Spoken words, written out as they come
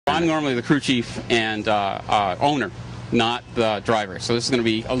I'm normally the crew chief and owner, not the driver. So this is going to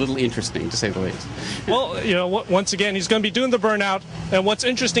be a little interesting, to say the least. Well, you know, once again, he's going to be doing the burnout. And what's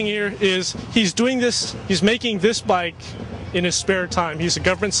interesting here is he's doing this, he's making this bike in his spare time. He's a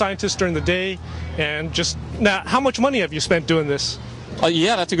government scientist during the day. And just now, how much money have you spent doing this?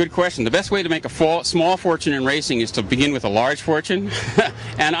 Yeah, that's a good question. The best way to make a small fortune in racing is to begin with a large fortune.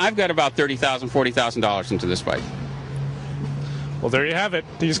 And I've got about $30,000, $40,000 into this bike. Well, there you have it.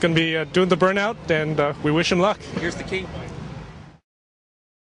 He's going to be doing the burnout, and we wish him luck. Here's the key.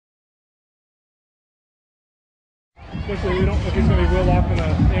 Especially we don't know if he's going to be wheeled off in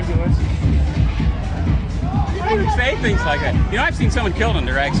an ambulance. I would say things like that. You know, I've seen someone killed on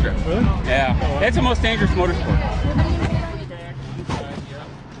the drag strip. Really? Yeah. Oh, wow. It's the most dangerous motorsport.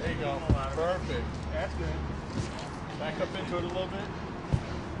 There you go. Perfect. That's good. Back up into it a little bit.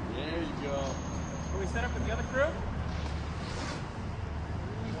 There you go. Can we set up with the other crew?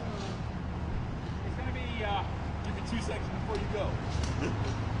 It's going to be... Give me 2 seconds before you go.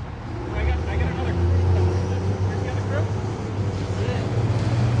 I got another crew. Here's the other crew.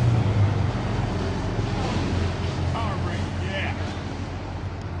 Power brake, yeah.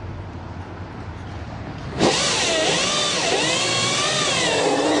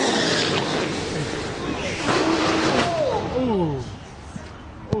 Ooh.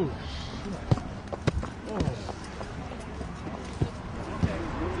 Ooh.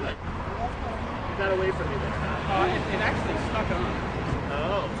 Got away from me there. It actually stuck on.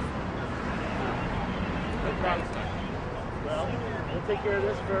 Oh. No problem. Well, we'll take care of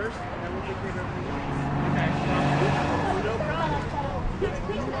this first, and then we'll take care of everything else. No problem.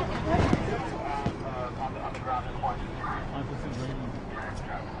 On the ground in Washington.